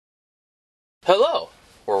Hello!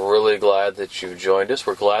 We're really glad that you've joined us.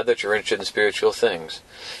 We're glad that you're interested in spiritual things.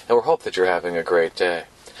 And we hope that you're having a great day.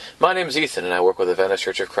 My name is Ethan, and I work with the Venice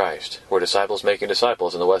Church of Christ. We're disciples making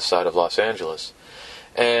disciples in the west side of Los Angeles.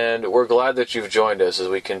 And we're glad that you've joined us as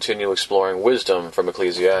we continue exploring wisdom from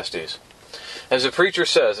Ecclesiastes. As the preacher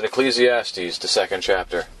says in Ecclesiastes, the 2nd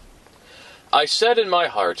chapter, I said in my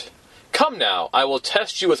heart, Come now, I will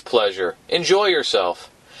test you with pleasure. Enjoy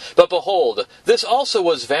yourself. But behold, this also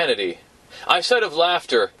was vanity. I said of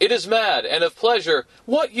laughter, It is mad, and of pleasure,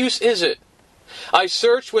 what use is it? I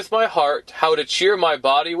searched with my heart how to cheer my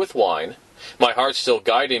body with wine, my heart still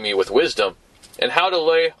guiding me with wisdom, and how to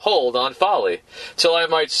lay hold on folly, till I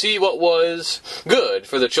might see what was good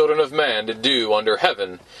for the children of man to do under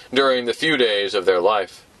heaven during the few days of their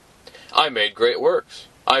life. I made great works.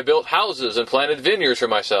 I built houses and planted vineyards for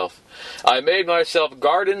myself. I made myself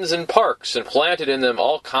gardens and parks and planted in them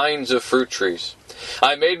all kinds of fruit trees.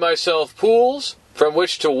 I made myself pools from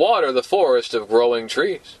which to water the forest of growing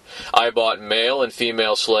trees. I bought male and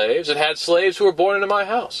female slaves and had slaves who were born into my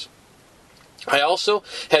house. I also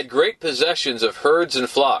had great possessions of herds and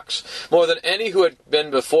flocks, more than any who had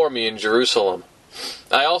been before me in Jerusalem.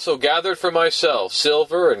 I also gathered for myself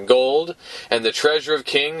silver and gold, and the treasure of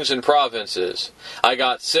kings and provinces. I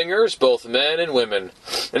got singers, both men and women,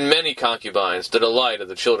 and many concubines, the delight of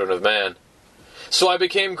the children of man. So I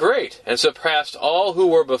became great, and surpassed all who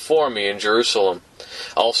were before me in Jerusalem.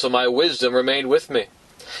 Also my wisdom remained with me,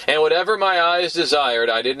 and whatever my eyes desired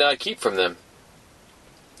I did not keep from them.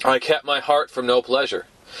 I kept my heart from no pleasure,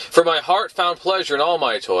 for my heart found pleasure in all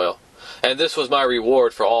my toil, and this was my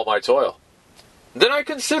reward for all my toil. Then I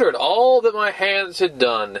considered all that my hands had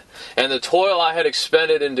done, and the toil I had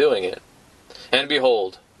expended in doing it. And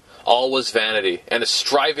behold, all was vanity, and a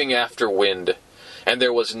striving after wind, and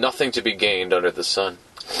there was nothing to be gained under the sun.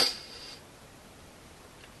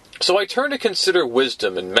 So I turned to consider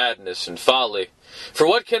wisdom and madness and folly. For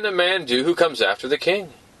what can a man do who comes after the king?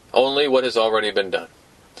 Only what has already been done.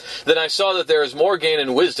 Then I saw that there is more gain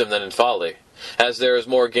in wisdom than in folly, as there is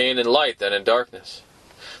more gain in light than in darkness.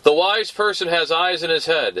 The wise person has eyes in his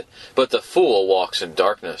head, but the fool walks in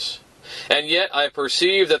darkness. And yet I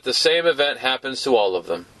perceive that the same event happens to all of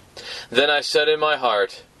them. Then I said in my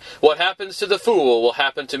heart, What happens to the fool will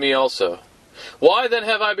happen to me also. Why then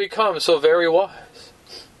have I become so very wise?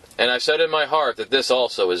 And I said in my heart that this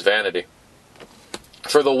also is vanity.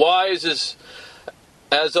 For the wise is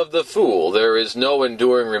as of the fool, there is no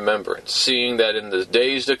enduring remembrance, seeing that in the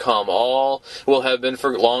days to come all will have been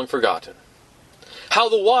long forgotten. How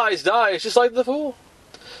the wise die is just like the fool.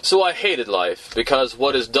 So I hated life, because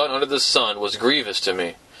what is done under the sun was grievous to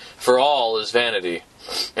me. For all is vanity,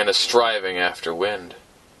 and a striving after wind.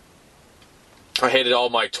 I hated all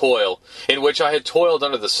my toil, in which I had toiled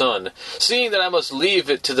under the sun, seeing that I must leave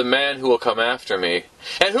it to the man who will come after me.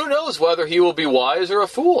 And who knows whether he will be wise or a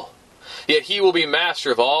fool? Yet he will be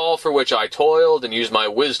master of all for which I toiled and used my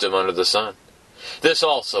wisdom under the sun. This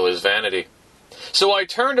also is vanity. So I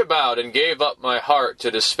turned about and gave up my heart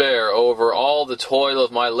to despair over all the toil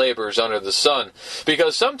of my labors under the sun,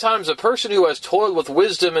 because sometimes a person who has toiled with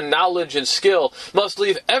wisdom and knowledge and skill must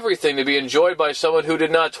leave everything to be enjoyed by someone who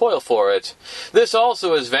did not toil for it. This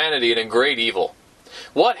also is vanity and a great evil.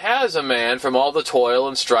 What has a man from all the toil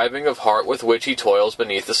and striving of heart with which he toils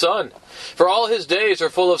beneath the sun? For all his days are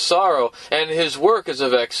full of sorrow, and his work is a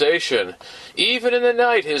vexation. Even in the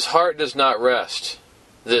night his heart does not rest.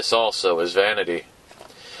 This also is vanity.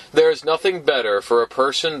 There is nothing better for a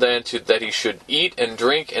person than that he should eat and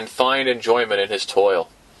drink and find enjoyment in his toil.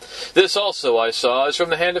 This also I saw is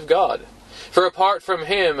from the hand of God. For apart from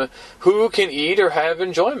him, who can eat or have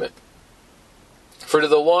enjoyment? For to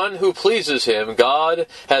the one who pleases him, God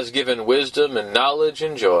has given wisdom and knowledge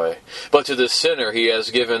and joy. But to the sinner he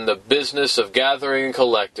has given the business of gathering and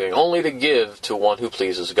collecting, only to give to one who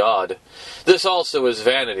pleases God. This also is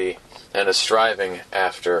vanity, and a striving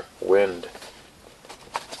after wind.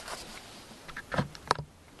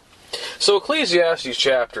 So Ecclesiastes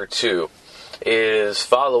chapter 2 is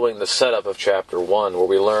following the setup of chapter 1, where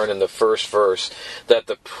we learn in the first verse that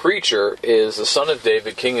the preacher is the son of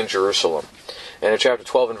David, king in Jerusalem. And in chapter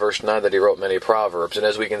 12 and verse 9 that he wrote many proverbs. And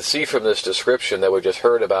as we can see from this description that we just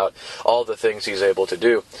heard about all the things he's able to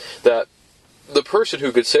do, that the person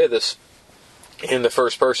who could say this in the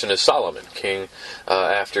first person is Solomon, king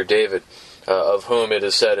after David, of whom it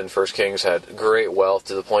is said in 1 Kings had great wealth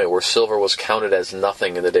to the point where silver was counted as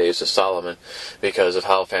nothing in the days of Solomon because of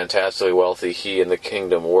how fantastically wealthy he and the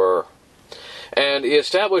kingdom were. And he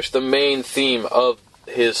established the main theme of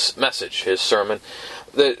his message, his sermon,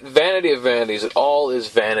 that vanity of vanities, that all is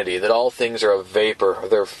vanity, that all things are a vapor,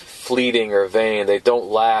 they're fleeting or vain, they don't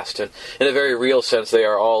last, and in a very real sense they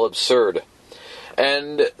are all absurd.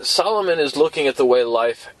 And Solomon is looking at the way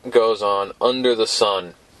life goes on under the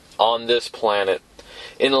sun, on this planet,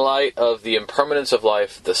 in light of the impermanence of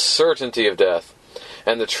life, the certainty of death,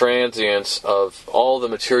 and the transience of all the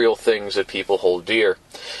material things that people hold dear.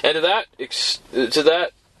 And to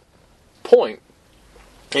that point,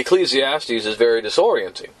 Ecclesiastes is very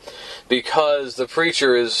disorienting, because the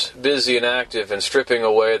preacher is busy and active in stripping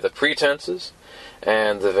away the pretenses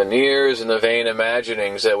and the veneers and the vain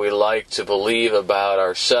imaginings that we like to believe about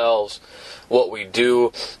ourselves, what we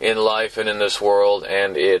do in life and in this world,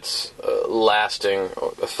 and its lasting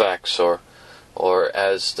effects, or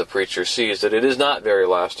as the preacher sees, that it is not very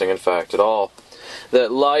lasting, in fact, at all.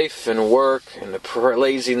 That life and work and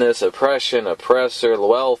laziness, oppression, oppressor,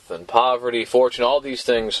 wealth and poverty, fortune, all these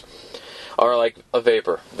things are like a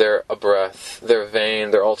vapor. They're a breath. They're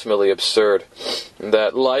vain. They're ultimately absurd.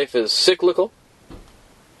 That life is cyclical,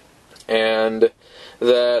 and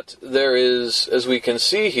that there is, as we can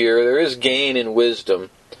see here, there is gain in wisdom,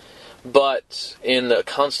 but in the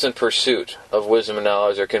constant pursuit of wisdom and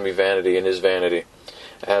knowledge there can be vanity, and is vanity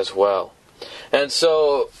as well. And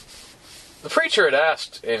so the preacher had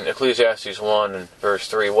asked in Ecclesiastes 1 and verse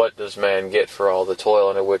 3, what does man get for all the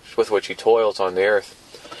toil with which he toils on the earth?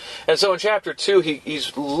 And so in chapter 2,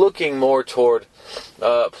 he's looking more toward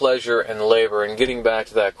pleasure and labor, and getting back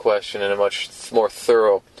to that question in a much more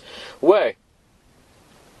thorough way.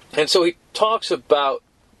 And so he talks about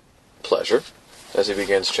pleasure as he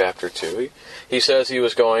begins chapter 2. He says he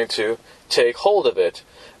was going to take hold of it.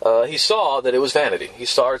 He saw that it was vanity. He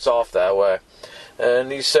starts off that way.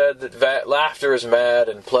 And he said that laughter is mad,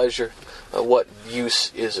 and pleasure, what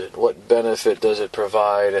use is it? What benefit does it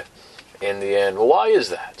provide in the end? Well, why is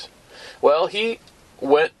that? Well, he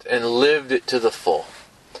went and lived it to the full.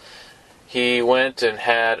 He went and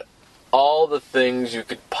had all the things you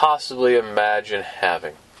could possibly imagine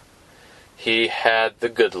having. He had the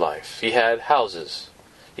good life. He had houses.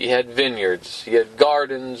 He had vineyards. He had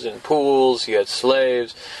gardens and pools. He had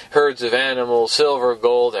slaves, herds of animals, silver,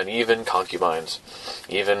 gold, and even concubines.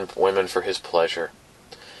 Even women for his pleasure.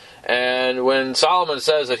 And when Solomon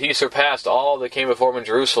says that he surpassed all that came before him in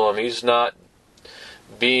Jerusalem, he's not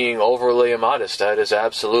being overly immodest. That is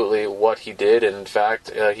absolutely what he did. In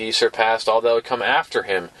fact, he surpassed all that would come after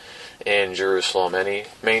him in Jerusalem, and he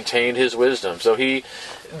maintained his wisdom. So he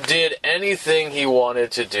did anything he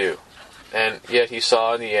wanted to do. And yet he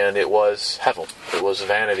saw in the end it was hevel, it was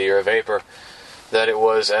vanity or a vapor, that it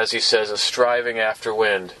was, as he says, a striving after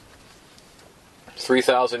wind.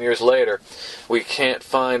 3,000 years later, we can't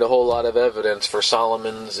find a whole lot of evidence for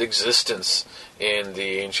Solomon's existence in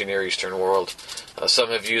the ancient Near Eastern world. Some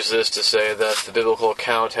have used this to say that the biblical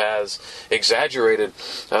account has exaggerated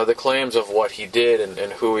the claims of what he did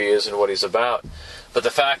and who he is and what he's about. But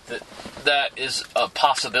the fact that that is a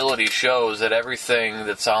possibility shows that everything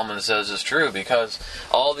that Solomon says is true, because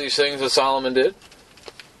all these things that Solomon did,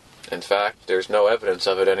 in fact, there's no evidence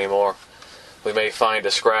of it anymore. We may find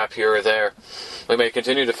a scrap here or there. We may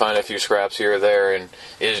continue to find a few scraps here or there in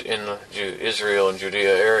Israel and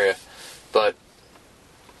Judea area, but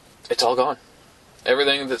it's all gone.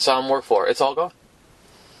 Everything that Solomon worked for, it's all gone.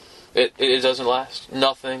 It doesn't last.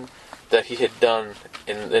 Nothing that he had done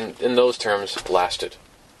in those terms lasted.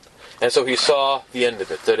 And so he saw the end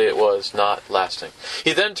of it, that it was not lasting.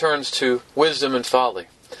 He then turns to wisdom and folly.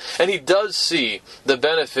 And he does see the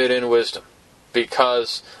benefit in wisdom,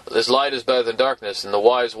 because as light is better than darkness, and the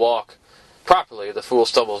wise walk properly, the fool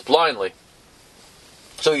stumbles blindly.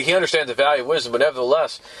 So he understands the value of wisdom, but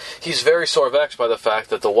nevertheless, he's very sore vexed by the fact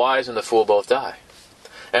that the wise and the fool both die.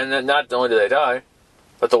 And then not only do they die,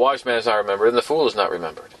 but the wise man is not remembered, and the fool is not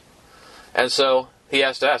remembered. And so he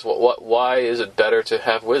has to ask, why is it better to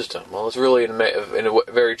have wisdom? Well, it's really, in a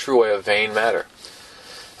very true way, a vain matter.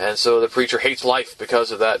 And so the preacher hates life because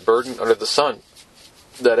of that burden under the sun,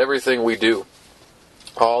 that everything we do,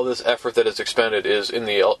 all this effort that is expended, is in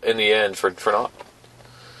the end for naught.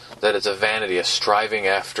 That it's a vanity, a striving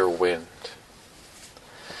after wind.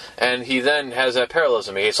 And he then has that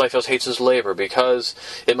parallelism. He hates life, he hates his labor, because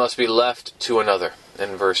it must be left to another,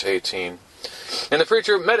 in verse 18. And the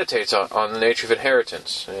preacher meditates on the nature of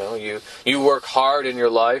inheritance. You work hard in your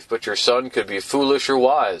life, but your son could be foolish or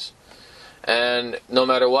wise. And no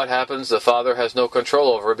matter what happens, the father has no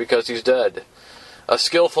control over it because he's dead. A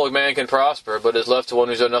skillful man can prosper, but is left to one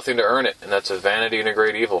who's done nothing to earn it, and that's a vanity and a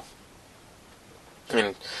great evil.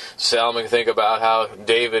 And Solomon can think about how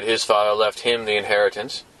David, his father, left him the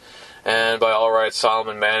inheritance, And by all rights,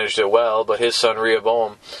 Solomon managed it well, but his son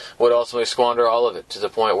Rehoboam would ultimately squander all of it, to the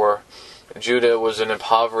point where Judah was an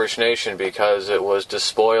impoverished nation because it was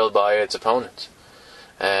despoiled by its opponents.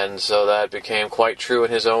 And so that became quite true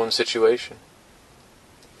in his own situation.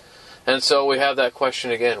 And so we have that question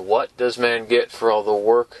again, what does man get for all the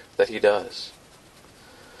work that he does?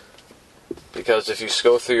 Because if you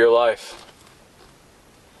go through your life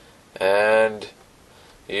and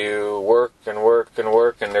you work and work and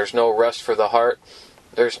work and there's no rest for the heart,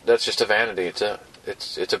 that's just a vanity. It's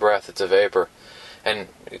a breath, it's a vapor. And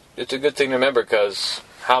it's a good thing to remember, because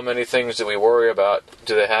how many things that we worry about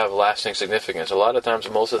do they have lasting significance? A lot of times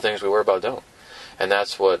most of the things we worry about don't. And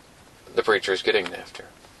that's what the preacher is getting after.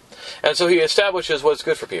 And so he establishes what's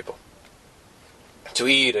good for people. To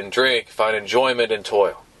eat and drink, find enjoyment and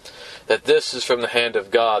toil. That this is from the hand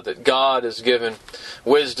of God. That God has given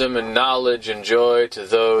wisdom and knowledge and joy to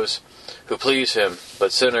those who please Him.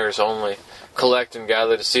 But sinners only collect and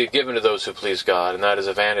gather to see it given to those who please God. And that is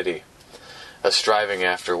a vanity, a striving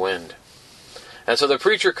after wind. And so the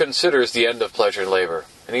preacher considers the end of pleasure and labor.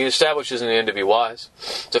 And he establishes in the end to be wise,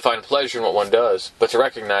 to find pleasure in what one does, but to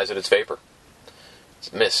recognize that it's vapor.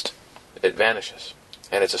 It's mist. It vanishes.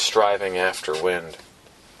 And it's a striving after wind.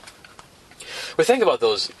 We think about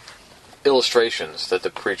those illustrations that the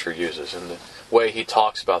preacher uses, and the way he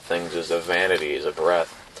talks about things as a vanity, as a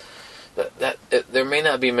breath. There may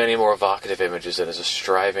not be many more evocative images than as a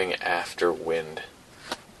striving after wind.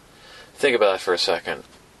 Think about that for a second.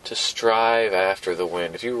 To strive after the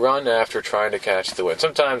wind. If you run after trying to catch the wind.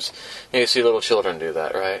 Sometimes you see little children do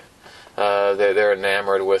that, right? They're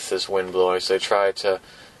enamored with this wind blowing, so they try to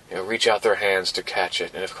reach out their hands to catch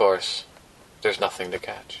it. And of course, there's nothing to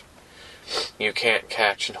catch. You can't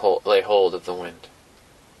catch and lay hold of the wind.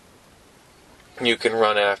 You can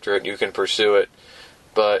run after it, you can pursue it,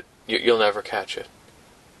 but you'll never catch it.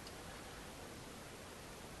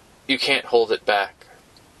 You can't hold it back.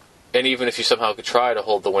 And even if you somehow could try to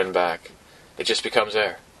hold the wind back, it just becomes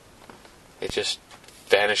air. It just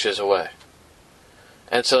vanishes away.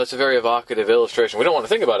 And so it's a very evocative illustration. We don't want to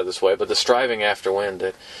think about it this way, but the striving after wind,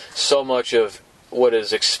 that so much of what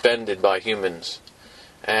is expended by humans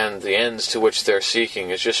and the ends to which they're seeking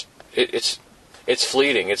is just, it's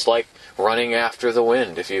fleeting. It's like running after the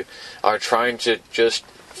wind. If you are trying to just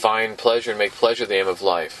find pleasure and make pleasure the aim of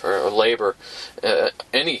life, or labor,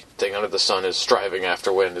 anything under the sun is striving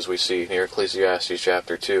after wind, as we see here in Ecclesiastes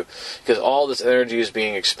chapter 2. Because all this energy is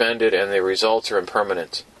being expended and the results are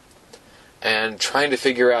impermanent. And trying to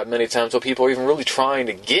figure out many times what people are even really trying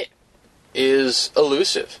to get is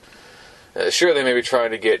elusive. Sure, they may be trying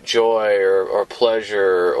to get joy or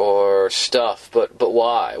pleasure or stuff, but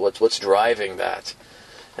why? What's driving that?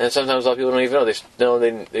 And sometimes a lot of people don't even know.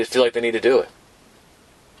 They feel like they need to do it.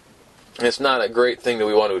 And it's not a great thing that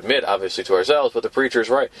we want to admit, obviously, to ourselves, but the preacher's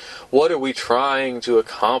right. What are we trying to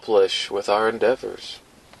accomplish with our endeavors?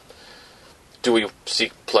 Do we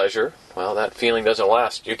seek pleasure? Well, that feeling doesn't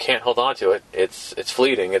last. You can't hold on to it. It's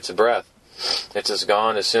fleeting. It's a breath. It's as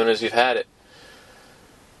gone as soon as you've had it.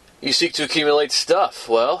 You seek to accumulate stuff.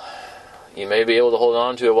 Well, you may be able to hold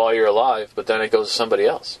on to it while you're alive, but then it goes to somebody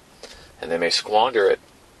else. And they may squander it,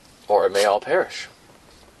 or it may all perish.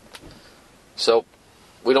 So,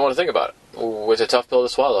 we don't want to think about it. It's a tough pill to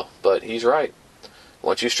swallow, but he's right.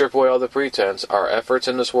 Once you strip away all the pretense, our efforts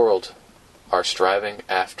in this world are striving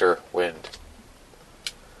after wind.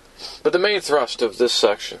 But the main thrust of this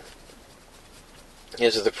section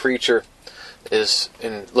is that the preacher is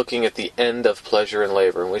in looking at the end of pleasure and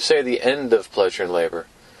labor. When we say the end of pleasure and labor,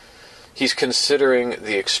 he's considering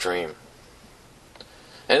the extreme.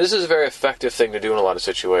 And this is a very effective thing to do in a lot of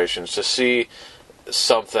situations, to see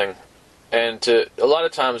something, and a lot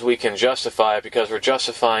of times we can justify it because we're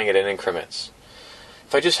justifying it in increments.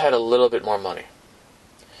 If I just had a little bit more money,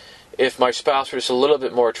 if my spouse were just a little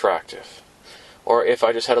bit more attractive, or if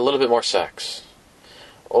I just had a little bit more sex,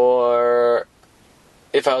 or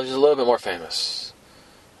if I was just a little bit more famous.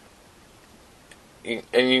 And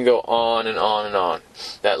you can go on and on and on.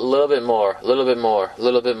 That little bit more, little bit more,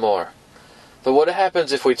 little bit more. But what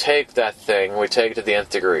happens if we take that thing and we take it to the nth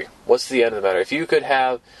degree? What's the end of the matter? If you could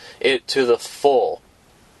have it to the full,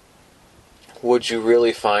 would you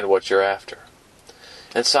really find what you're after?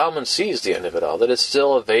 And Solomon sees the end of it all, that it's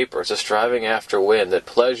still a vapor, it's a striving after wind, that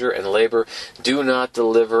pleasure and labor do not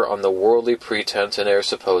deliver on the worldly pretense and their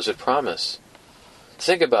supposed promise.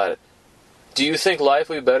 Think about it. Do you think life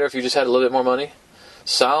would be better if you just had a little bit more money?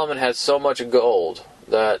 Solomon had so much gold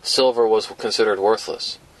that silver was considered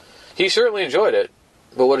worthless. He certainly enjoyed it,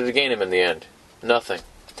 but what did it gain him in the end? Nothing.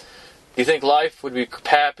 Do you think life would be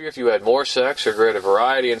happier if you had more sex or greater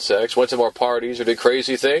variety in sex, went to more parties or did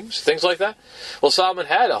crazy things? Things like that? Well, Solomon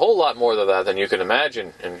had a whole lot more of that than you can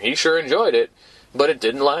imagine, and he sure enjoyed it, but it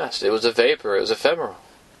didn't last. It was a vapor. It was ephemeral.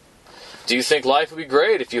 Do you think life would be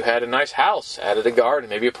great if you had a nice house, added a garden,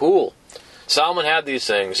 maybe a pool? Solomon had these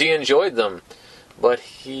things. He enjoyed them, but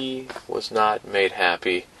he was not made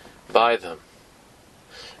happy by them.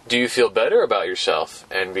 Do you feel better about yourself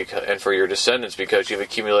and for your descendants because you've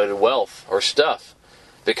accumulated wealth or stuff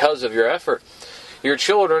because of your effort? Your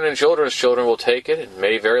children and children's children will take it and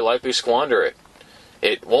may very likely squander it.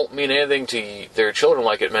 It won't mean anything to their children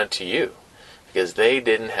like it meant to you because they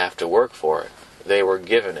didn't have to work for it. They were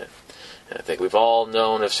given it. And I think we've all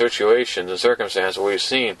known of situations and circumstances where we've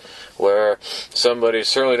seen where somebody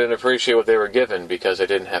certainly didn't appreciate what they were given because they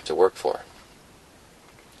didn't have to work for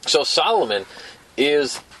it. So Solomon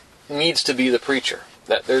needs to be the preacher.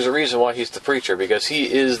 There's a reason why he's the preacher, because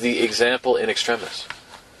he is the example in extremis.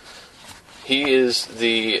 He is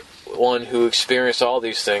the one who experienced all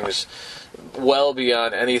these things well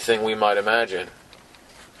beyond anything we might imagine,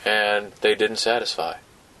 and they didn't satisfy.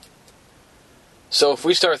 So if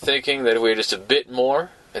we start thinking that if we had just a bit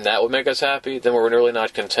more, and that would make us happy, then we're really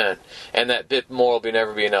not content. And that bit more will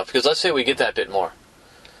never be enough. Because let's say we get that bit more.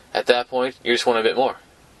 At that point, you just want a bit more.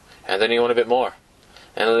 And then you want a bit more.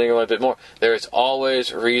 And then you want a bit more. There is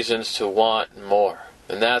always reasons to want more.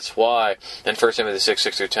 And that's why, in 1 Timothy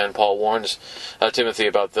 6:6-10, Paul warns Timothy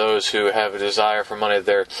about those who have a desire for money.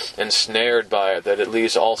 They're ensnared by it, that it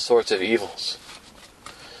leads to all sorts of evils.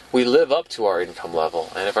 We live up to our income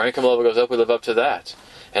level. And if our income level goes up, we live up to that.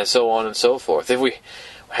 And so on and so forth. If we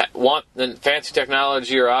want the fancy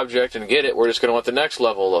technology or object and get it, we're just going to want the next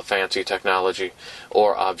level of fancy technology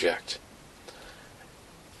or object.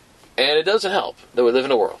 And it doesn't help that we live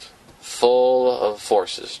in a world full of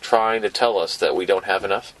forces trying to tell us that we don't have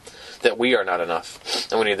enough, that we are not enough,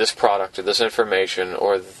 and we need this product or this information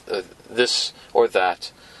or this or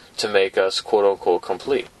that to make us quote-unquote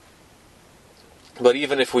complete. But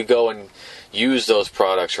even if we go and use those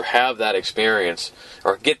products or have that experience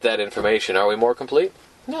or get that information, are we more complete?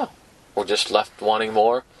 No. We're just left wanting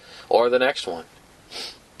more or the next one.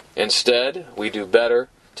 Instead, we do better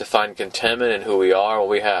to find contentment in who we are and what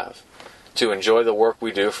we have, to enjoy the work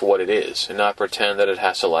we do for what it is, and not pretend that it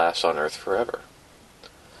has to last on earth forever.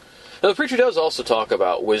 Now, the preacher does also talk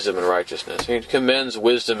about wisdom and righteousness. He commends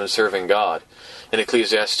wisdom in serving God in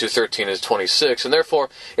Ecclesiastes 2:13-26, and therefore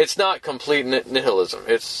it's not complete nihilism.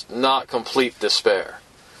 It's not complete despair.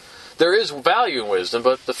 There is value in wisdom,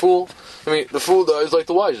 but the fool dies like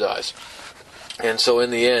the wise dies. And so in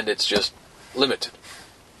the end, it's just limited.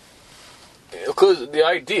 Because the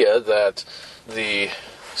idea that the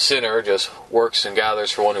sinner just works and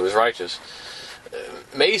gathers for one who is righteous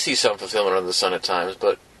may see some fulfillment under the sun at times,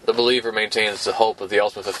 but the believer maintains the hope of the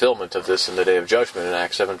ultimate fulfillment of this in the day of judgment in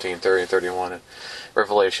Acts 17:30-31 and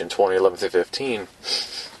Revelation 20:11-15.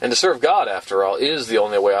 And to serve God, after all, is the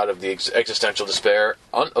only way out of the existential despair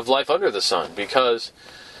of life under the sun, because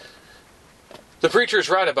the preacher is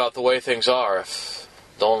right about the way things are if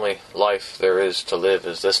the only life there is to live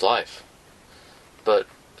is this life. But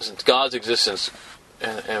God's existence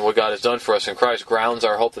and what God has done for us in Christ grounds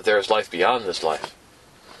our hope that there is life beyond this life.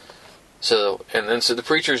 So the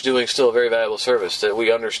preacher is doing still a very valuable service, that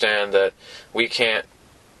we understand that we can't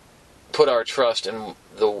put our trust in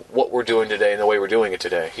what we're doing today and the way we're doing it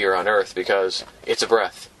today here on earth, because it's a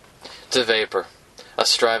breath, it's a vapor, a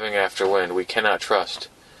striving after wind. We cannot trust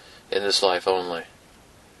in this life only,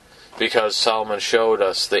 because Solomon showed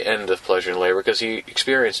us the end of pleasure and labor, because he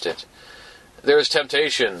experienced it. There is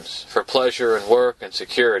temptations for pleasure and work and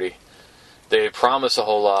security. They promise a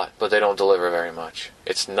whole lot, but they don't deliver very much.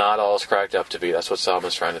 It's not all it's cracked up to be. That's what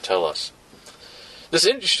Solomon's trying to tell us.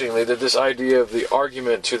 Interestingly, that this idea of the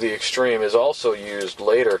argument to the extreme is also used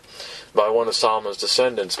later by one of Solomon's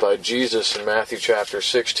descendants, by Jesus in Matthew chapter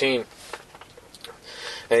 16.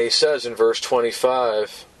 And he says in verse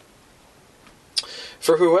 25,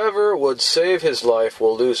 "For whoever would save his life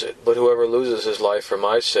will lose it, but whoever loses his life for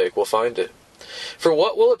my sake will find it. For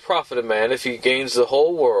what will it profit a man if he gains the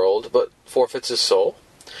whole world, but forfeits his soul?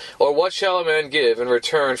 Or what shall a man give in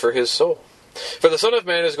return for his soul? For the Son of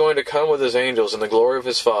Man is going to come with his angels in the glory of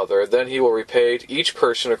his Father, then he will repay each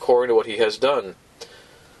person according to what he has done."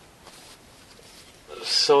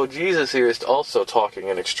 So Jesus here is also talking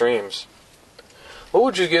in extremes. What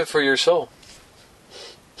would you give for your soul?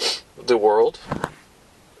 The world?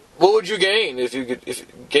 What would you gain if you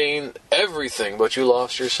gain everything but you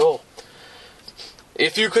lost your soul?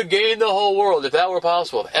 If you could gain the whole world, if that were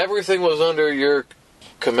possible, if everything was under your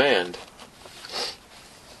command,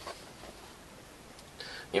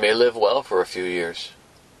 You may live well for a few years,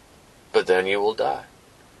 but then you will die.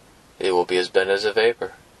 It will be as bent as a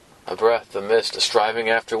vapor, a breath, a mist, a striving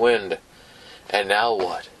after wind. And now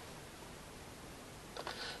what?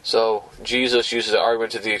 So Jesus uses the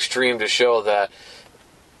argument to the extreme to show that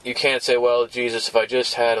you can't say, well, Jesus, if I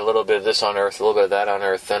just had a little bit of this on earth, a little bit of that on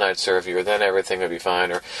earth, then I'd serve you, or then everything would be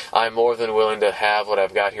fine, or I'm more than willing to have what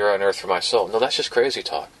I've got here on earth for my soul. No, that's just crazy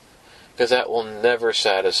talk, because that will never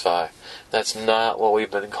satisfy. That's not what we've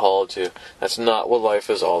been called to. That's not what life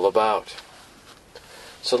is all about.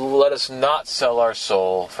 So let us not sell our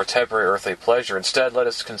soul for temporary earthly pleasure. Instead, let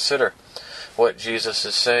us consider what Jesus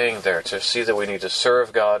is saying there, to see that we need to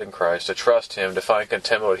serve God in Christ, to trust Him, to find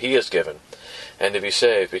contentment with what He has given, and to be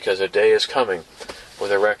saved, because a day is coming where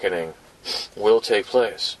the reckoning will take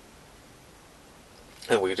place.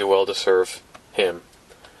 And we do well to serve Him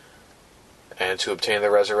and to obtain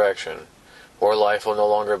the resurrection, where life will no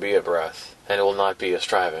longer be a breath, and it will not be a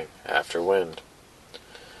striving after wind.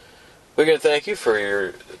 We're going to thank you for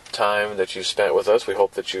your time that you've spent with us. We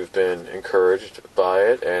hope that you've been encouraged by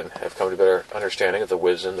it and have come to a better understanding of the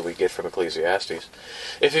wisdom that we get from Ecclesiastes.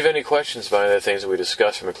 If you have any questions about any of the things that we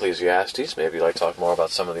discussed from Ecclesiastes, maybe you'd like to talk more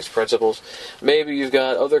about some of these principles, maybe you've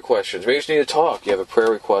got other questions, maybe you just need to talk, you have a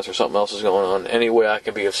prayer request or something else is going on, any way I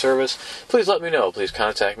can be of service, please let me know. Please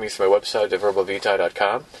contact me through my website,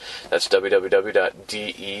 deverbovitae.com. That's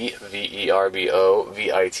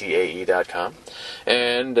www.deverbovitae.com.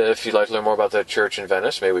 And if you'd like to learn more about the church in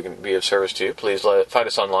Venice, maybe we can be of service to you, please find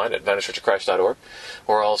us online at VeniceChurchOfChrist.org.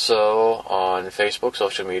 We're also on Facebook,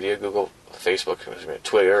 social media,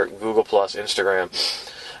 Twitter, Google+, Instagram,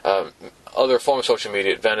 other forms of social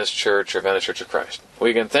media at Venice Church or Venice Church of Christ.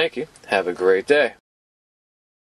 We again thank you. Have a great day.